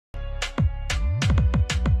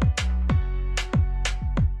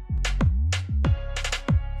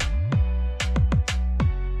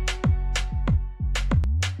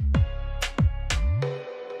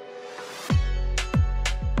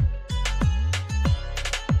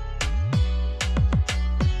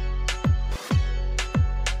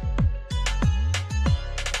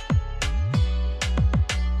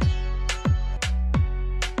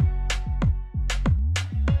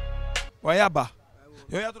Wa ya ba.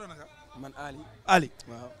 Yo ya tura naka? Man Ali. Ali.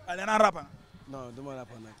 Waaw. Ali ana rapa. Non duma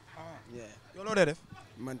rapa nak. Yeah. Yo lo def?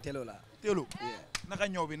 Man telo la. Telu. Yeah. Naka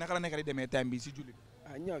ñëw bi naka la nekk di demee time bi si julli.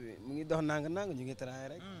 Ah ñëw bi mu ngi dox nang nang ñu ngi traay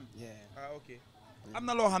rek. Yeah. Ah ok. Am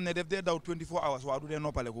na loo xam ne def dee daw 24 hours waaw du dee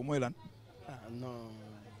noppale ko mooy lan. Ah non.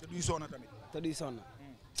 Te duy soona tamit. Te duy sonna.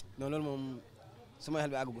 Non loolu moom sama xel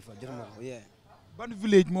bi àggu fa jotuma ko. Yeah. Ban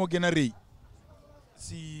village moo gën a rëy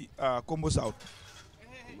si Kombo South.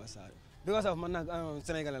 Kombo South. Because of man nag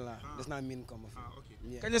Sénégalais la des naa miin Kombo. Ah ok.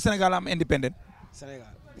 Yeah. Kañ la Sénégal am independent.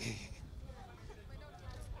 Sénégal.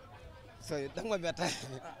 So danga ma bett.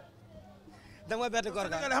 Danga ma bett koor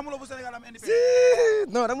ka. Sénégal xamuloo bu Sénégal am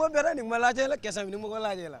independent. Non danga ma bett ni ma laajee la question bi ni ma ko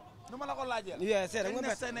laajee la. nu ma la ko laajee. Yeah, c'est danga ma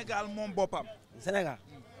bett. Sénégal moom boppam. Sénégal.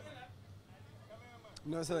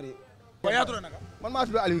 Non sorry. Wa yaa tudd naka. Man maa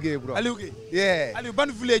tudd Aliou Gueye bro. Aliou Gueye. Yeah. Aliou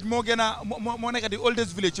ban village moo gën a moo nekk di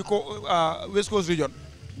oldest village ci ko West Coast region.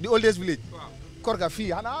 The oldest village. waaw. Korka fii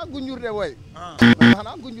xanaa Gunjur de woy.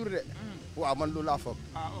 Xanaa Gunjur de. waaw man loolu laa foog.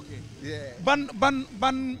 Ah ok. Yeah.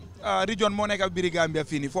 ban region moo nekk biir Gambia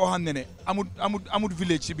fii nii foo xam ne amut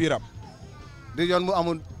village ci biiram. Region bu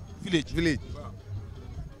amul village. waaw.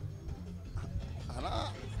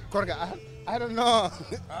 xanaa Korka I don't know.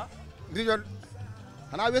 Region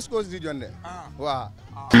xanaa West Coast region de. waaw.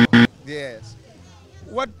 Yes.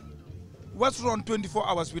 What's run 24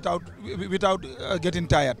 hours without getting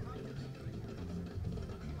tired?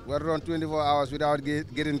 What run 24 hours without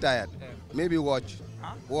getting tired? Yeah. Maybe watch.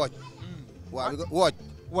 Huh? Watch. What? Watch.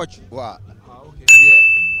 Watch. Wow. Okay.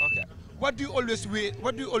 Yeah. Okay. What do you always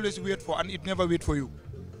wait for and it never wait for you?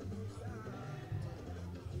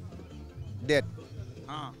 Dead.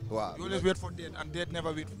 You Wow. always wait for death and death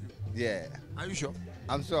never wait for you. Yeah. Are you sure?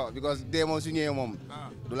 I'm sure because dee moom su ñëwee moom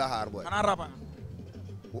du la xaar boy. Xanaa rapa.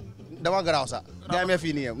 Dama garaaw sax. Gambia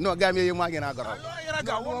fii nii non Gambia yi maa gën a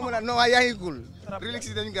garaaw. non waaye yaa ngi cool. relax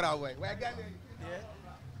yi dañu garaaw boy waaye Gambia yi.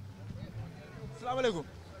 Salaamaaleykum.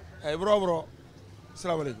 Hey bro.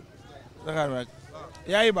 Salaamaaleykum. Dakar rek.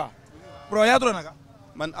 Yaay ba. Bro yaa tudd naka.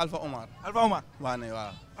 Man Alpha Omar. Alpha Omar. Waane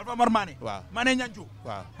waaw. Alpha Omar Mané. waaw Mané Ñancu.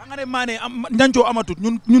 waaw. xam nga ne Mané Ñancu amatut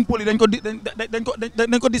ñun poli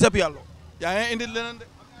dañ ko disappear lo. yaa ngi indi leneen de.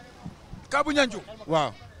 Kaabu Ñancu.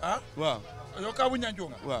 waaw. waaw. yow Kaabu Ñancu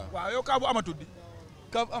nga. waaw yow Kaabu amatut di.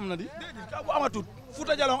 Kaabu am na di. déedéet Kaabu amatut.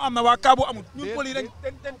 Fouta Jalon am na waa Kaabu amut. ñun poli dañ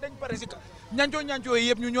pare si Ñancu yi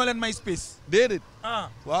yëpp ñu ñoo leen may space. déedéet.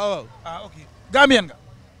 waaw. ok. Gambien nga.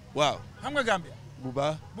 waaw. xam nga Gambia. bu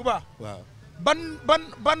baax. waaw.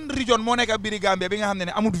 ban region moo nekk biir Gambia bi nga xam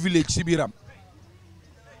ne amut village si biiram.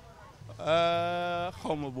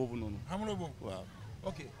 xaw ma boobu noonu. xamuloo boobu. waaw.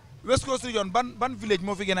 ok West Coast region ban village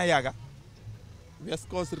moo fi gën a yàgga. West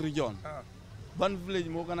Coast region. ban village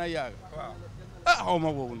moo gën a yàgg. waaw. xaw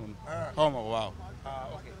ma boobu noonu. xaw ma ko waaw.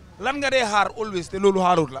 ok lan nga dee xaar always te loolu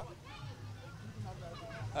xaarut la.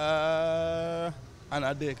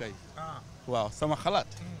 ana dee kay. waaw sama xalaat.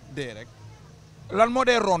 dee rek. lan moo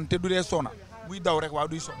dee ron te du dee sona buy daw rek waaw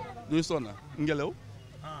duy sona. duy sona ngelaw.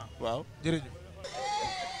 waaw. jërëjëf.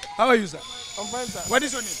 how are you sir. I'm fine sir. What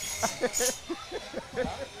is your name.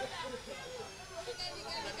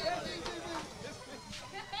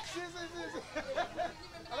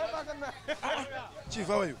 Chief,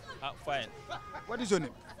 how are you? Fine. What is your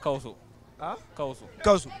name? Kausu.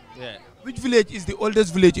 Kausu. Yeah. Which village is the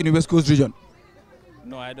oldest village in the West Coast region?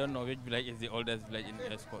 No, I don't know which village is the oldest village in the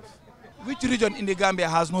West Coast. Which region in the Gambia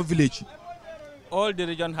has no village? All the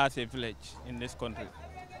region has a village in this country.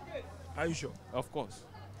 Are you sure? Of course.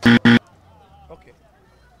 Okay.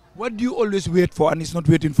 What do you always wait for and it's not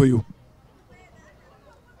waiting for you?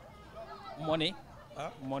 Money.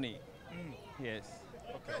 Money. Yes.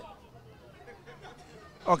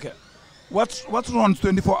 Okay. What runs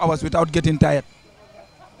 24 hours without getting tired?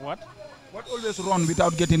 What? What always run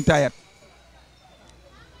without getting tired?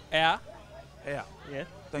 Air. Air. Yes.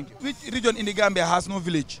 Thank you. Which region in the Gambia has no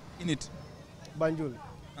village in it? Banjul.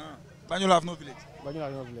 Banjul have no village. Banjul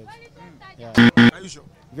has no village. Yeah. Are you sure?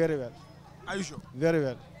 Very well. Are you sure? Very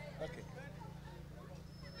well. Okay.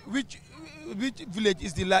 Which village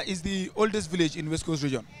is the oldest village in West Coast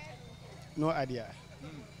region? No idea.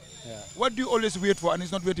 Yeah. What do you always wait for and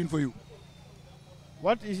it's not waiting for you?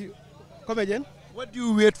 What is come again? What do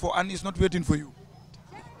you wait for and it's not waiting for you?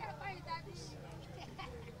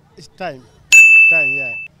 It's time. Time,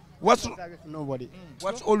 yeah. What's nobody?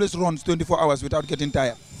 What always runs 24 hours without getting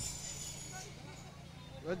tired?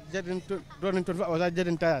 Running 24 hours without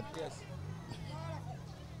getting tired? Yes.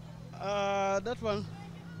 That one.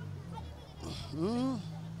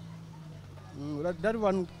 That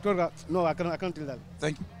one. No, I can't tell that.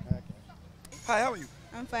 Thank you. Okay. Hi, how are you?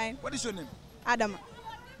 I'm fine. What is your name? Adama.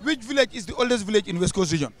 Which village is the oldest village in West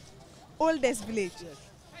Coast region? Oldest village.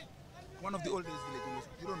 One of the oldest villages in West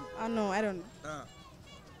Coast. You don't know? No, I don't know.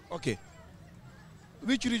 Okay.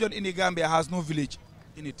 Which region in the Gambia has no village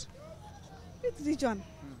in it? Which region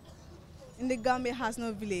in the Gambia has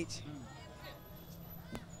no village?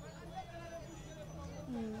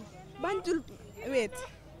 Banjul, wait.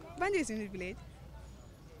 Banjul is in the village.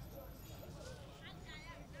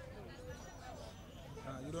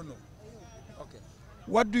 You don't know? Okay.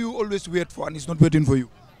 What do you always wait for and it's not waiting for you?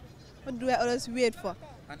 What do I always wait for?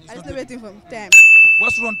 And I'm still waiting for time.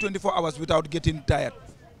 What's run 24 hours without getting tired?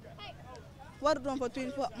 What run for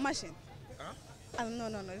 24 machine? No,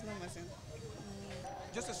 it's not machine.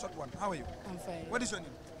 Just a short one. How are you? I'm fine. What is your name?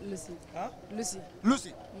 Lucy. Huh? Lucy.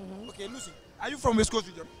 Lucy. Okay, Lucy. Are you from West Coast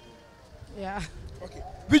region? Yeah. Okay.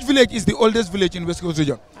 Which village is the oldest village in West Coast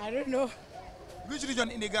region? I don't know. Which region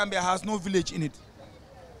in the Gambia has no village in it?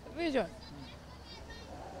 Region.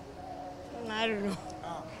 I don't know.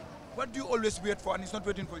 What do you always wait for and it's not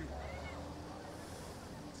waiting for you?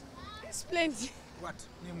 It's plenty. What?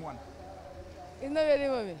 Name one. It's not waiting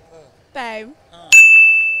for me. Time.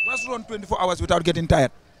 What's run 24 hours without getting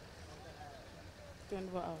tired?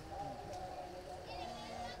 24 hours.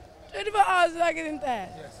 24 hours without getting tired.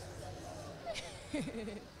 Yes.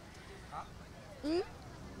 You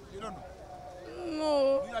don't know?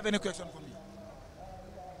 No. Do you have any question for me?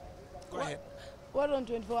 Go ahead. What on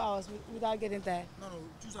 24 hours without getting tired? No,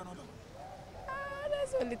 choose another.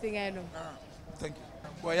 That's the only thing I know. Thank you.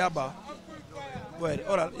 Boy, yaba. Boy,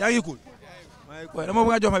 oral. Yaa ngi cool. Boy, dama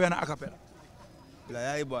bëgg a jox ma benn acapella.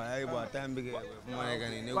 yaa ngi bon time bi moo nekk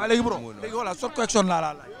nii. Waa léegi bro, léegi voilà, short question laa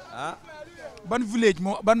laaj. Ban village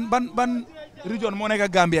moo ban region moo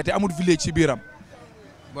nekk Gambia te amul village ci biiram?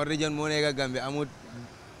 Ban region moo nekk Gambia amul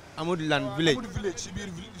land village. Amul village ci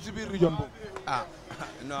biir region boobu.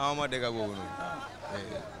 Non amuma dëkk boobu noonu.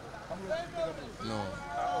 Non.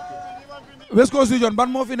 West Coast region ban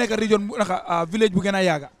moo fi nekk region bu naka village bu gën a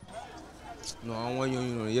yàgga? Non amuma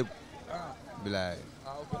ñooñu noonu yëpp. Bilaay.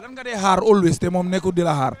 Lan nga dee xaar always te moom nekkul di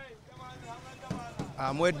la xaar?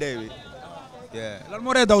 Mooy day bi. Lan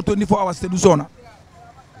moo dee daw 24 hours te du soona?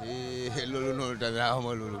 Loolu noonu tamit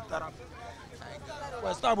xawma loolu.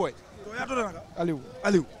 Waaw Starboy. To yaa tudd naka? Aliou.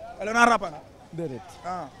 Aliou naa rapana? Déedéet.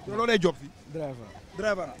 Yow loo dee job fi?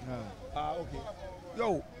 Driver. Ok.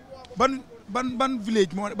 Yow ban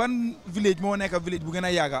village moo nekk village bu gën a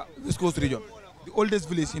yàgga West Coast region? The oldest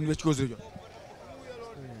village in West Coast region?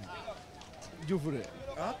 Jufure.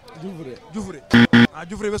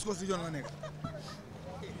 Jufure West Coast region la nekk.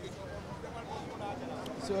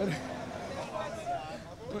 Sorry.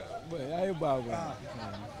 Yaa ngi baax.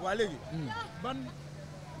 Waa léegi.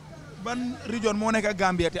 ban region moo nekk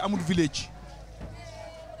Gambia te amul village?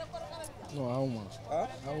 Non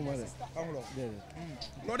xamuma de. Amuloo. Déedéet.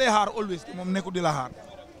 Loo dee xaar always te moom nekkul di la xaar?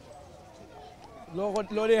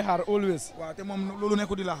 loo dee xaar always. Waaw te moom loolu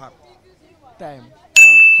nekkul di la xaar. Time.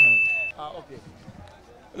 Ok.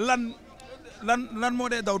 lan moo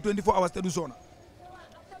dee daw 24 hours te du soona?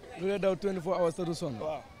 lu dee daw 24 hours te du sonn.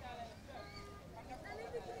 Waaw.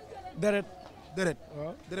 Deret.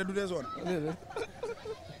 Waaw. Deret du dee soona? Déedéet.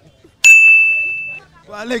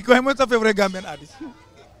 Waaw léegi koy mooy sa favorite Gambian artist?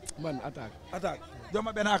 Man attaque. Jox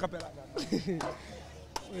ma benn acapella.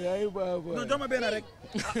 yaa ngi baax boy. Non jox ma benn rek.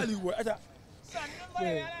 Aliou boy aca.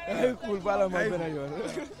 yaa ngi cool bala ma benn yoon.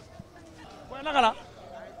 Boy naka la?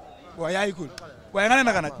 Boy yaa ngi cool. Boy nga ne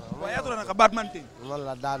naka nag? Boy yaa tudd naka Batman Ting. man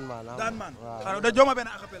la daan man. Da jox ma benn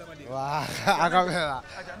acapella ma dégg. waaw acapella.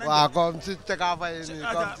 waaw comme si Cekafa yi nii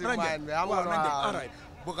comme si Mayen bi xam nga waaw.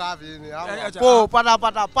 Bukaaf yi nii xam nga. po pata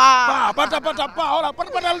pa. Wala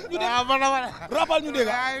patal ñu dégg. Rapal ñu dégg.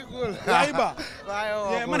 yaa ngi baax.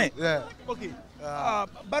 ma ne. Ok.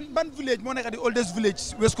 ban village moo nekk di oldest village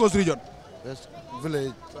West Coast region? West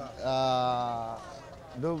village.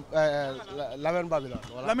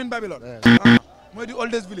 Lamin Babylon. Mooy di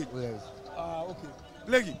oldest village. Ok.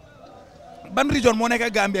 Léegi ban region moo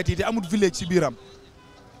nekk Gambia te amul village ci biiram?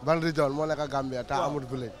 Ban region moo nekk Gambia te amul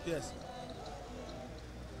village. Yes.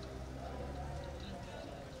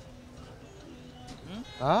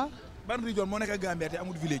 Ban region moo nekk Gambia te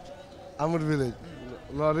amul village? Amul village.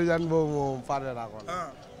 Non region boobu moom fàtte naa ko.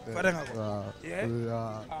 Fàtte nga ko.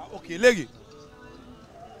 waaw. Ok léegi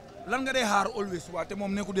lan nga dee xaar always waa te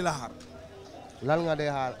moom nekkul di la xaar? lan nga dee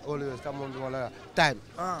xaar always te moom wala time.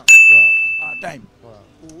 waaw. Time. waaw.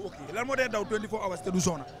 Ok lan moo dee daw 24 hours te du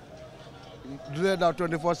soona? du dee daw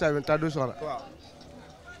 24/7 te du sona. waaw.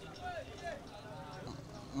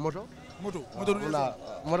 moto. moto du dee soona.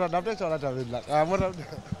 moto daf dee sona tamit nag moto.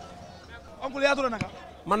 oncle yaa tudd naka?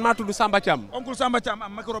 man maa tudd Samba Thiam. oncle Samba Thiam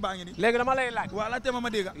am micro baa ngi nii. léegi dama lay laaj. waaw laajte ma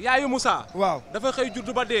dégg. yaayu Moussa. waaw dafa xëy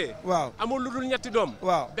juddu ba dee. waaw amul lu dul ñetti doom.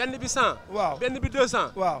 waaw benn bi 100. waaw benn bi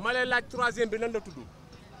 200. waaw ma lay laaj troisième bi lan la tudd.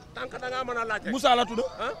 tant que da ngaa mën a laaj rek. Moussa la tudd.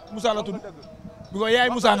 Moussa la tudd. bi ko yaay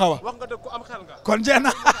Moussa nga wax. wax nga dëgg ku am xel nga. kon jeex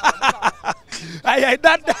na ay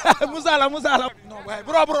daan Moussa la. non waaye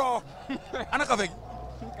bro. ana kafe gi.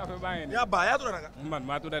 Kafe baa ngi nii. yaa tudd naka. Man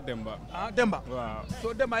maa tudd Demba. Demba. Waaw.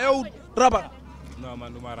 so Demba yow rapa. Non,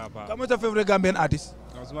 man duma rapa. Comment ta favorite Gambian artist?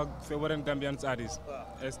 Suma favorite Gambian artist.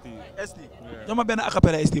 ST. Dama benn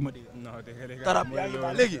acapella ST ma dégg. Non, dégg Tarap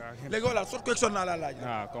léegi voilà short question naa la laaj.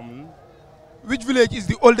 Comme which village is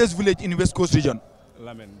the oldest village in West Coast region?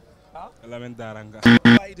 Lamin Daranga.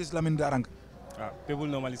 Why it is Lamin Daranga? People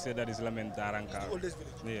normally say that is Lamin Daranga. It's the oldest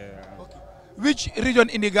village. Yeah. Okay. Which region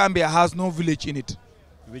in the Gambia has no village in it?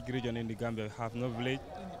 Which region in the Gambia have no village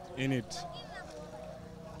in it?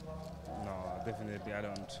 No, definitely I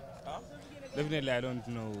don't. Definitely I don't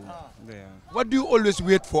know. Yeah. What do you always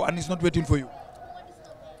wait for and it's not waiting for you?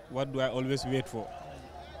 What do I always wait for?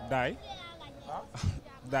 Die.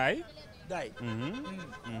 Die. Die.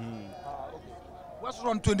 Mm-hmm. What's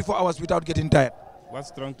wrong 24 hours without getting tired? What's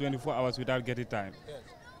strong 24 hours without getting time? Yes.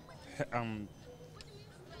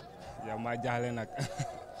 Yeah, my jale nak.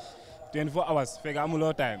 24 hours, fekk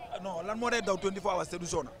amuloo time. Non, lan moo dee daw 24 hours te du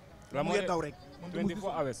sona. Lan moo dee daw rek.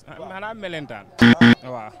 24 hours. Xanaa melentaan.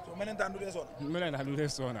 Waaw. So melentaan du dee sona. Melentaan du dee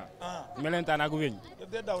sona. Melentaan ak weñ. Def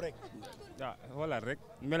dee daw rek. Ja, xoolal rek.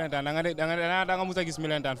 Melentaan da nga musa gis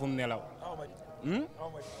melentaan fu mu nelaw.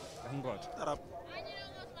 Ngoot. Tarap.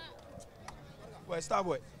 Boy, star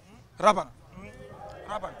boy. Rapan.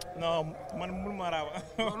 Non, man mun ma rapa.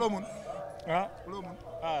 Loo mun. Loo mun.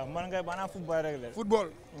 Man ngay bana football rek la. Football.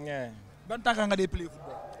 Yeah. Ban tànka nga dee play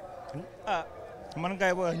football? Man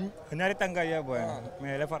ngay boy ñaari tànka ya boy.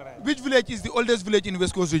 Mais la far. Which village is the oldest village in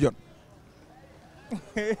West Coast region?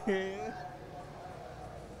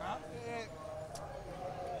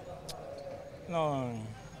 No.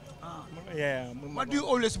 Yeah. What do you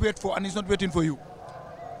always wait for and it's not waiting for you?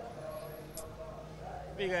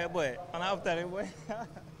 Big guy boy. And after it boy.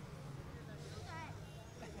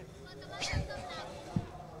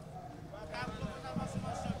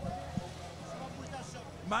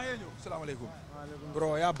 maa ngi ñëw salaamaaleykum.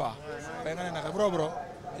 bro yaa baax. fay nga ne naka bro.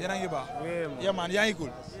 yéen a ngi baax. yaa man yaa ngi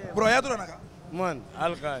cool. bro yaa tudd naka. Man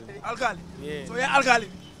alkali. Alkali. so yaa alkali.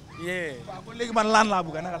 waaw kon léegi man laan laa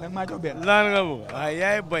bëgg naka la maa jox benn. Laan nga bëgg. Ay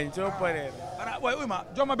yaay bañ soo paree. ana waay uy ma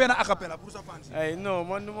jox ma benn acapella pour sa fans. Ay non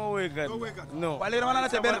man du ma woykat. non waaye léegi dama la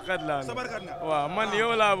laajte benn sabarkat laa. sabarkat nga. waaw man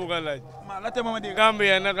yow laa bëgg a laaj. ma laajte ma dégg.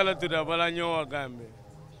 Gambia naka la tudda bala ñëw wa Gambia.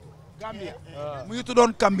 Gambia. mu ngi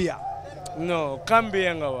tuddoon Gambia. No,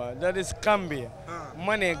 Gambia nga wa. That is Gambia.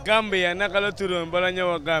 Mane Gambia naka la tuddoon bala ñëw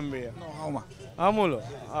wa Gambia. non xaw ma. Amulo.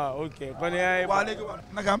 Ok kon yaay. waa léegi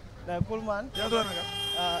naka am. Cool man. yaa tudd naka.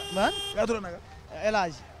 Man. yaa tudd naka. El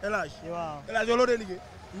Hadj. waaw El Hadj yow loo dee liggéey.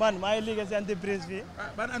 Man maa ngi liggéey si entreprise bi.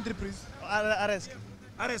 ban entreprise. Areski.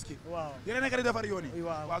 Areski. waaw. yéen a nekk di defar yoon yi.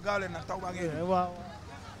 waaw gaaw leen nag taw baa ngi waaw.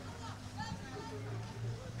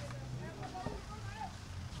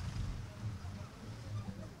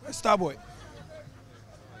 Starboy.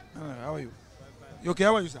 How are you? You okay?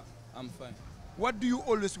 How are you, sir? I'm fine. What do you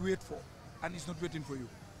always wait for and it's not waiting for you?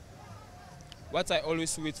 What I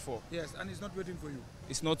always wait for? Yes, and it's not waiting for you.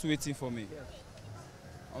 It's not waiting for me. Yes.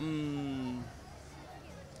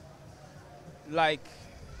 Like,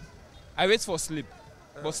 I wait for sleep,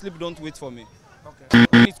 but sleep don't wait for me. Okay.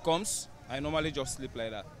 When it comes, I normally just sleep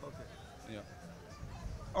like that. Okay.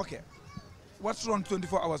 Yeah. Okay. What's wrong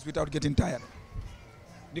 24 hours without getting tired?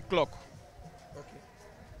 The clock. Okay.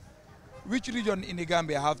 Which region in the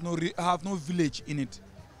Gambia have no village in it?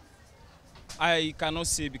 I cannot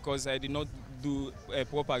say because I did not do a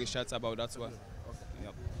proper research about that one. Okay.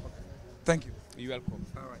 Yep. Okay. Thank you. You're welcome.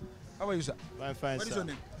 All right. How are you, sir? I'm fine, What sir. is your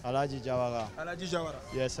name? Alaji Jawara. Alaji Jawara.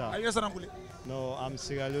 Yes, sir. Are you a Sarankule? No, I'm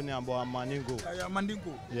Sierra Leone, but I'm Mandingo. You are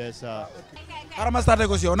Mandingo? Yes, sir. Okay. Arama start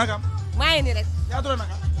ko siyo, naka? Maa ngi rek. Yaa tudd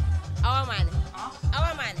naka? Awa Mane.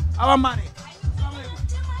 Awa Mane. Awa Mane.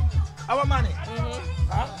 Awa Mane.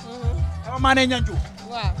 Awa Mane Ñancu.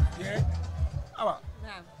 Waaw. Yeah. Awa.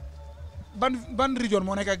 Naam. Ban region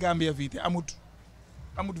moo nekk Gambia fii te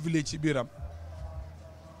amut village ci biiram.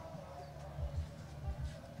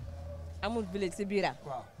 Amul village ci biiram.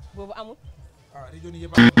 Waaw. Boobu amul. Waaw region yi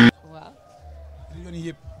yëpp amul. Waaw. Region yi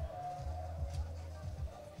yëpp.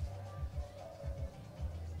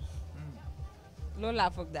 Loolu laa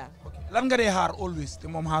foog daal. Lan nga dee xaar always te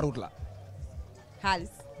moom xaarut la.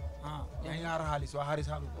 Xaalis. yaa ngi xaar xaalis waa xaalis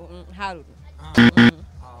xaarut. Xaarut.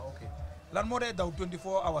 Ok. Lan moo dee daw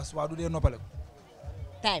 24 hours waa du dee noppale ko.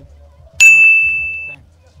 Time.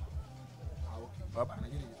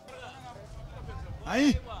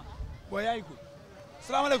 Ay. Boy yaay ko.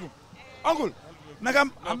 Salaamaaleykum. Uncle. Naka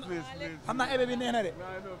xam naa ebe bi neex na de.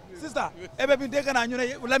 Sister, ebe bi dégg naa ñu ne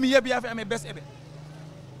lami yëpp yaa fi amee best ebe.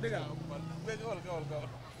 Dégg naa.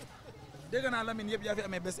 Dégg naa Lamine yëpp yaa fi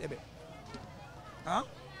amee best ebe. Ah?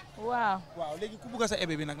 Waaw. Waaw léegi ku bugg sa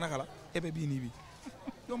ebe bi nag naka la? Ebe bii nii bi.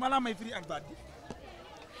 Yow ma la may free ak baat bi.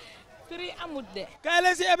 Free amut de. Kaay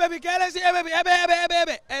leen si ebe bi, kaay leen si ebe bi,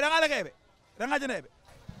 ebe. Eh da ngaa lekk ebe. Da ngaa jënd ebe.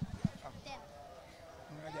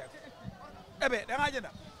 Ebe da ngaa jënd.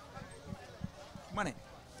 Ma ne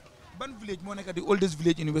ban village moo nekk di oldest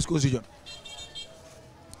village in West Coast region.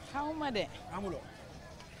 Xawma de. Amuloo.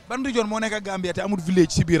 Ban region moo nekk Gambia te amul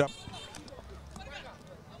village si biiram.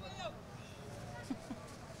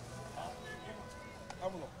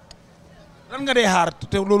 Amuloo. Lan nga dee xaar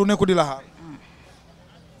te loolu nekkul di la xaar.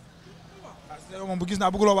 Moom bu gis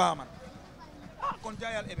naa bëgguloo baax man. Kon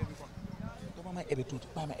jaayal ebe bi kon. Dama may ebe tuuti,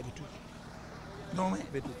 baa ma ebe tuuti. Noo may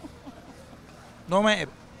ebe tuuti. Noo may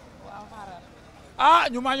ebe. Ah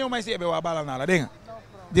ñu maa ñëw may si ebe waa baalal naa la dégg nga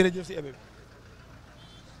jërëjëf si ebe bi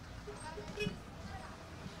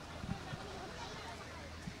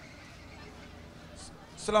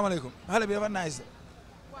salaamaaleykum xale bi dafa nice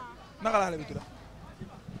naka la xale bi tudd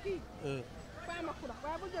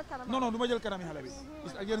non du ma jël kanam yi xale bi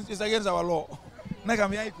is against our law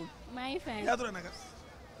nakam yaa ngi cool maa ngi fay yaa tudd naka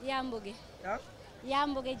Yambuge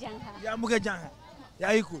Jangha Yambuge Jangha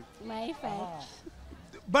yaa ngi cool maa ngi fay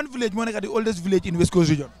ban village moo nekk the oldest village in West Coast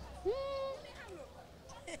region?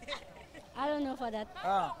 I don't know for that.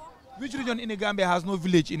 Which region in the Gambia has no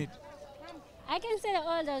village in it? I can say that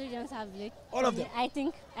all the regions have village. All of them? I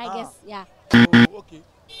guess, yeah. Oh, okay.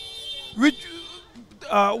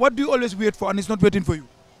 What do you always wait for and it's not waiting for you?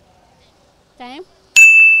 Time.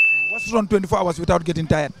 What's run 24 hours without getting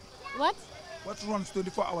tired? What? What runs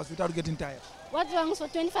 24 hours without getting tired? What runs for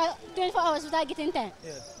 24 hours without getting tired?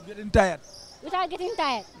 Yes. Getting tired. Without getting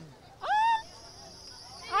tired?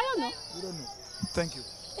 I don't know. You don't know. Thank you.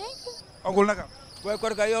 Thank you. Uncle Naka. Boy,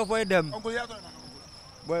 korka yo foy dem. Uncle Yato.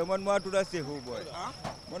 Boy, man mo tuda Sehu boy.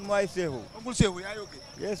 Man mo ay Sehu. Uncle Sehu, ya okay?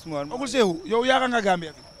 Yes man. Uncle Sehu, yow yaga nga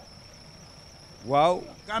Gambia fi. Wow.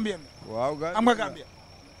 Gambia. Wow, Gambia. Am nga Gambia.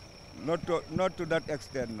 Not to that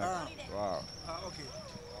extent. Wow. Okay.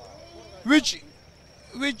 Which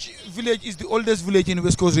village is the oldest village in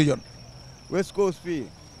West Coast region? West Coast fee.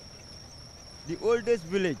 The oldest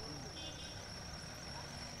village.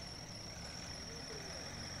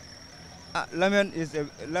 Lamen is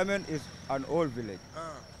an old village.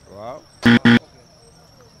 Wow.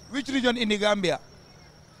 Which region in the Gambia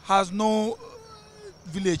has no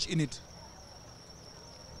village in it?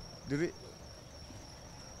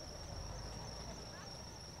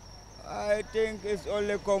 I think it's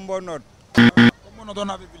only Combo North. Combo North don't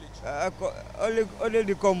have a village. Only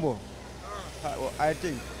the Combo. I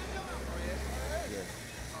think.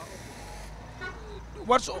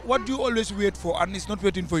 What do you always wait for and it's not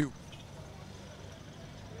waiting for you?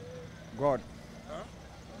 God.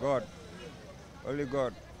 God. Only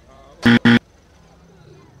God.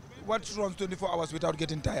 What runs 24 hours without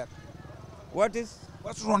getting tired? What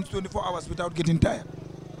runs 24 hours without getting tired?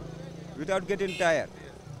 Without getting tired?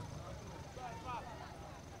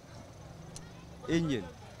 Engine.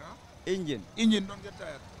 Engine. Engine don't get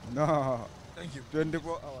tired? No. Thank you.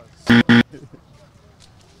 24 hours.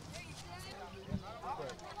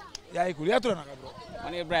 Yeah, I could. Yeah, bro.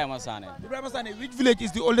 Man, Ibrahim Sane. Ibrahim Sane, which village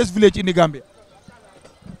is the oldest village in the Gambia?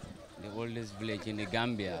 The oldest village in the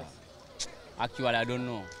Gambia? Actually, I don't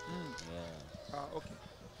know. Yeah. Okay.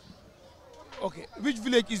 Okay. Which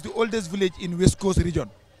village is the oldest village in West Coast region?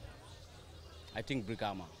 I think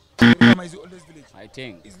Brikama. Brikama is the oldest village? I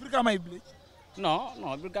think. Is Brikama a village? No,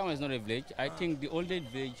 Brikama is not a village. I think the oldest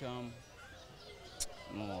village,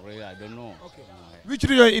 no, really, I don't know. Okay. Which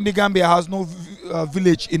region in the Gambia has no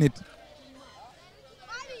village in it?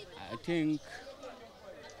 I think,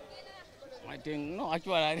 no,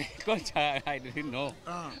 actually, I didn't know.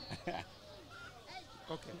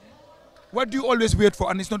 Okay. What do you always wait for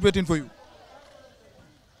and it's not waiting for you?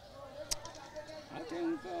 I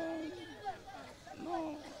think,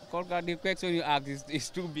 no, Kolka, the question you ask is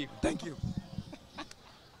too big. Thank you.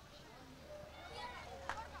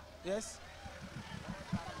 Yes?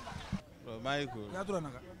 Michael.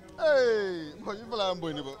 Hey, boy, you feel I'm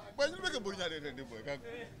boy, but you make a boy boy.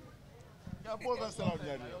 Ya boy can sell out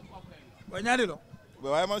Boy, nyadilo. Boy,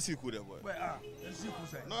 why am I siku there, boy? Boy, siku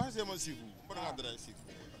say. No, I say I'm siku. But I'm not siku.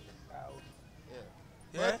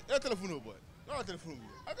 Yeah. Yeah, telephone boy. No telephone.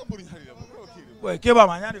 I can boy nyadilo. Boy, keba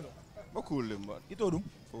ma nyadilo. Ba cool them, but ito dum.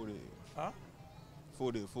 For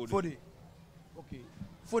Fode. Fode. Okay.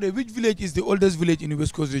 Fode, which village is the oldest village in the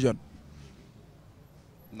West Coast region?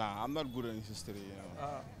 Nah, I'm not good in history, you know.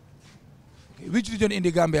 Okay. Which region in the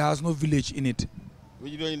Gambia has no village in it?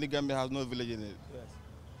 Which region in the Gambia has no village in it? Yes.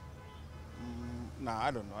 Nah, I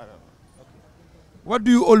don't know. What do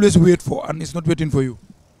you always wait for and it's not waiting for you?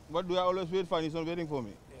 What do I always wait for and it's not waiting for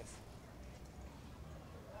me? Yes.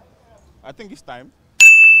 I think it's time.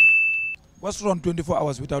 What's wrong 24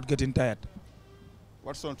 hours without getting tired?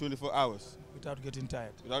 What's on 24 hours? Without getting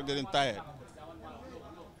tired. Without getting tired.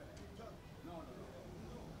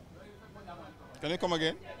 Can you come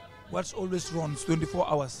again? What's always runs 24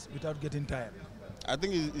 hours without getting tired? I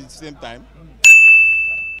think it's the same time.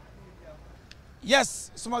 Yes,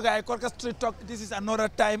 Suma guy, Korka Street Talk. This is another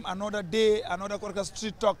time, another day, another Korka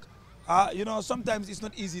Street Talk. You know, sometimes it's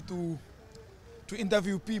not easy to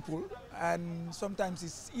interview people, and sometimes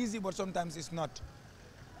it's easy, but sometimes it's not.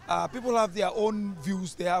 People have their own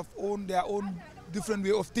views, they have their own different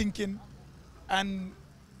way of thinking, and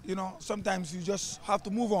you know, sometimes you just have to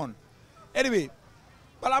move on. Anyway,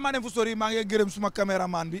 bala ma dem fu sori ma ngi gërëm suma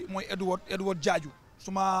cameraman bi moy Edward Jaju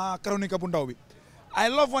suma Karoninka bu ndaw bi. I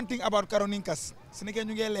love one thing about Karoninkas su nekkee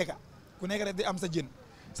ñu ngi lekka ku nekk rek di am sa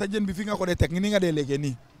jën bi fi nga ko dee teg ni nga dee lekkee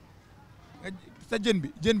nii sa jën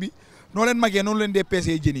bi noo leen magee noonu leen dee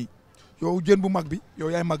peesee jën yi yow jën bu mag bi yow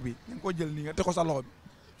yaay mag bi nga ko jël nii nga teg ko sa loxo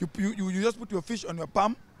bi you just put your fish on your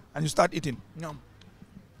palm and you start eating.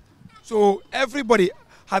 So everybody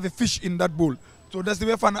have a fish in that bowl. So that's the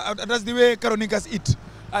way Karoninkas eat.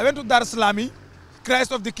 I went to Dar Salami,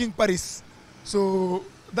 Christ of the King Paris. So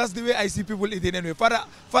that's the way I see people eating anyway.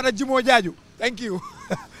 Father Jimo Jaju, thank you.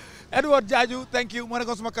 Edward Jaju, thank you. My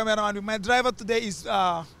cameraman. My driver today is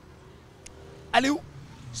Aliu.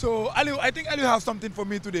 So Aliu, I think Aliu have something for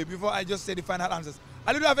me today before I just say the final answers.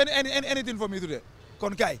 Aliu, do you have anything for me today?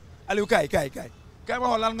 Kon Kai. Aliu, Kai. Kai ma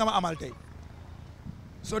holal nga ma amal tay.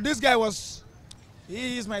 So this guy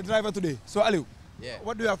he is my driver today. So Aliu,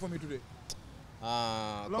 what do you have for me today?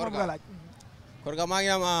 Korka maa ngi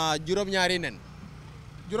am juróom-ñaari nen.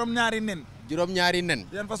 Juróom-ñaari nen. Juróom-ñaari nen.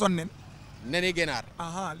 Yan façon nen? Neni ginaar.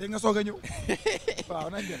 Aha, léegi nga soog a ñëw. Waaw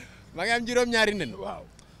nañ dem. maa ngi am juróom-ñaari nen. Waaw.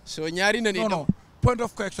 So ñaari nen yi. Non. Point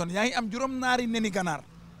of correction. Yaa ngi am juróom-ñaari neni ganaar.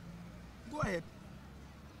 Go ahead.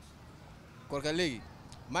 Korka léegi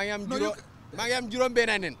maa ngi am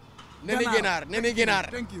juróom-benn nen. Neni ginaar.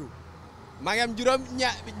 Thank you. maa ngi am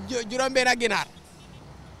juróom-benn ginaar.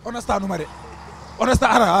 Understand ma de.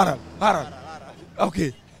 Understand haral.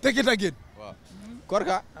 Okay. Take it again. Wow.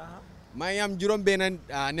 Korka. maa ngi am juróom-benn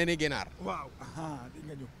neni ginaar. Waaw. Aha, di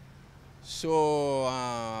nga ñëw. So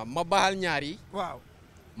ma baxal ñaar yi. Waaw.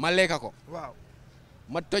 ma lekka ko. Waaw.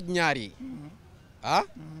 ma toj ñaar yi.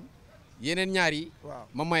 yeneen ñaar yi. Waaw.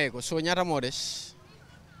 ma maye ko so ñaata moo des.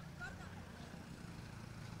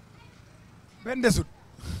 benn desut.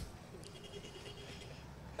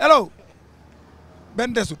 Hello.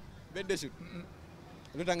 benn desut.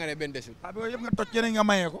 lu tax nga ne benn desut. Boo yëpp nga toj yeneen nga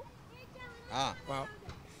maye ko. Waaw.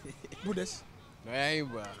 bu des. ay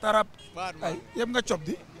ba. Tarap. ay yëpp nga cob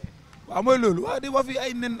di. waaw mooy loolu waaw di wax fi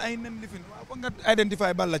ay nen lifin waaw foog nga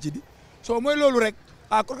identify bal la ci di. so mooy loolu rek.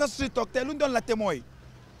 Korka Street Talk te lu ñu doon laajte mooy.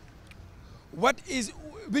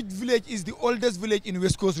 which village is the oldest village in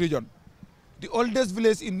West Coast region? The oldest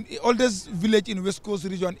village in West Coast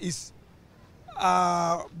region is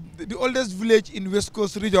the oldest village in West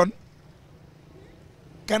Coast region.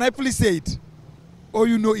 Can I please say it? Or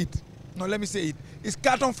you know it? No, let me say it. It's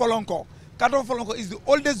Katong Folonko. Katong Folonko is the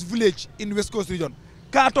oldest village in West Coast region.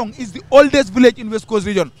 Katong is the oldest village in West Coast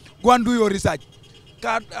region. Go and do your research.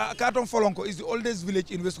 Katong Folonko is the oldest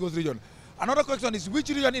village in West Coast region. Another question is, which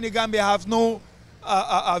region in the Gambia has no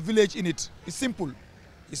village in it? It's simple.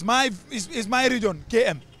 It's my region,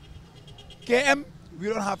 KM. KM, we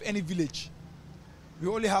don't have any village. We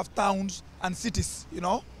only have towns and cities, you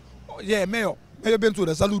know. Yeah, Mayor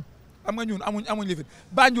Bensouda, salute. I'm living.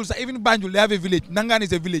 Banjul, even Banjul, they have a village. Nangan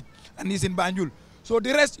is a village, and it's in Banjul. So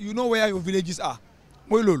the rest, you know where your villages are.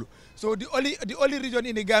 So the only region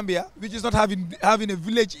in the Gambia which is not having a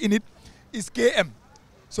village in it is KM.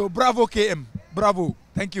 So bravo KM, bravo.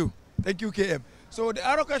 Thank you, KM. So the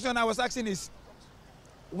other question I was asking is,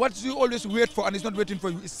 what you always wait for and it's not waiting for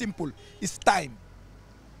you is simple. It's time.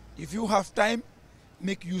 If you have time,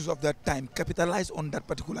 make use of that time. Capitalize on that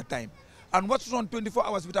particular time. And what's wrong 24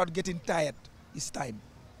 hours without getting tired is time.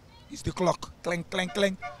 It's the clock. Clang, clang,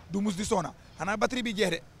 clang. Dumus di sona. And our battery be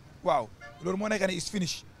jere. Wow. Is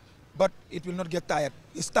finished. But it will not get tired.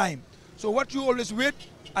 It's time. So what you always wait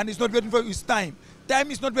and it's not waiting for you is time. Time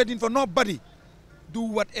is not waiting for nobody. Do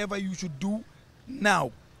whatever you should do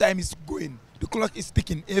now. Time is going. The clock is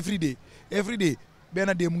ticking every day. Every day.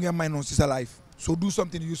 benn day mu ngi may noonu si sa life so do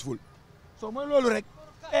something useful so mooy loolu rek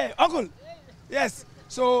uncle yes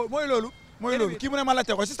so mooy loolu kii mu ne ma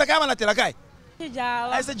laajte ko sister kaay ma laajte la kaay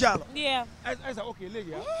Aïssa Diallo yeah Aïssa okay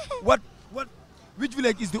léegi which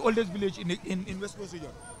village is the oldest village in West Coast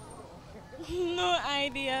region? No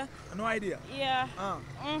idea. No idea? Yeah.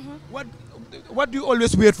 What do you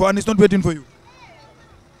always wait for and it's not waiting for you?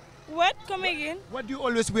 What? Come again? What do you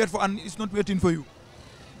always wait for and it's not waiting for you?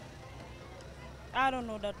 I don't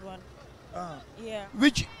know that one. Yeah.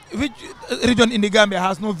 Which region in the Gambia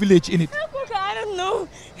has no village in it? I don't know.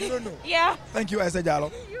 You don't know? Yeah. Thank you, Aïssa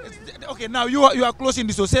Diallo. Okay, now you are closing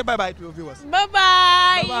this, so say bye-bye to your viewers.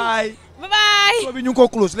 Bye-bye. Bye-bye. Bye-bye. So we ñu ko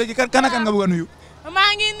close léegi kan nga bëgg a nuyu.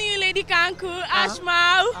 maa ngi nuyu Lady Kanku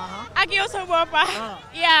Ashmaw ak yow sa boppa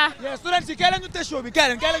yeah students yi kaay leen ñu test show bi kaay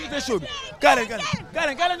leen ñu test show bi kaay leen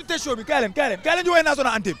ñu test show bi kaay leen ñu woy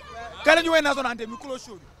national anthem ñu close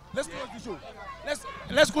show bi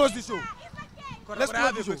let's close the show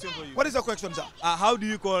what is the question sir how do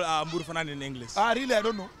you call Mburu Fanaan in English? Really I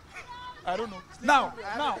don't know now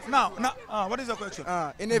what is the question?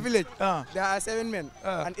 In a village, there are 7 men,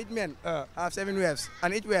 and each man have 7 wives,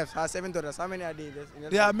 and each wife has 7 daughters. How many are they?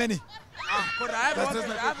 There are many.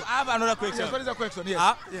 I have another question. Yes, what is the question?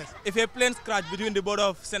 Yes. If a plane crash between the border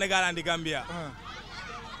of Senegal and the Gambia,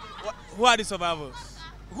 who are the survivors?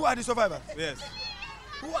 Who are the survivors? Yes.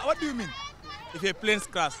 What do you mean? If a plane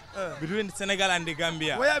crash between Senegal and the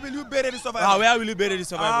Gambia, where will you bury the survivors? Where will you bury the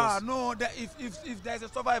survivors? No, if there is a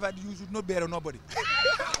survivor, you should not bury nobody.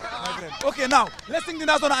 My friend. Okay, now let's sing the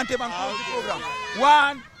national anthem and close the program.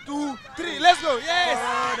 1, 2, 3, let's go. Yes.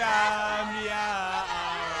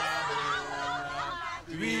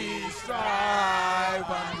 We strive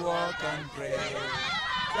and walk and pray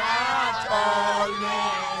that all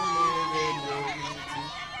men live in unity,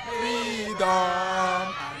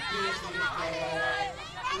 freedom.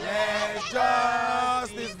 Let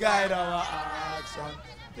justice guide our action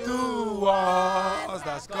towards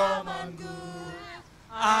that common good,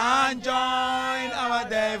 and join our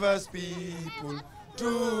diverse people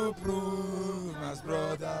to prove as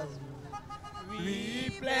brothers. We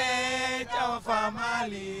pledge our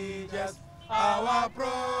family, just our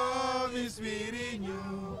promise we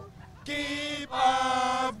renew. Keep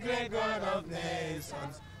up, great God of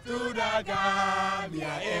nations, to the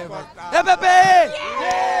Gambia ever.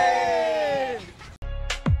 Hey,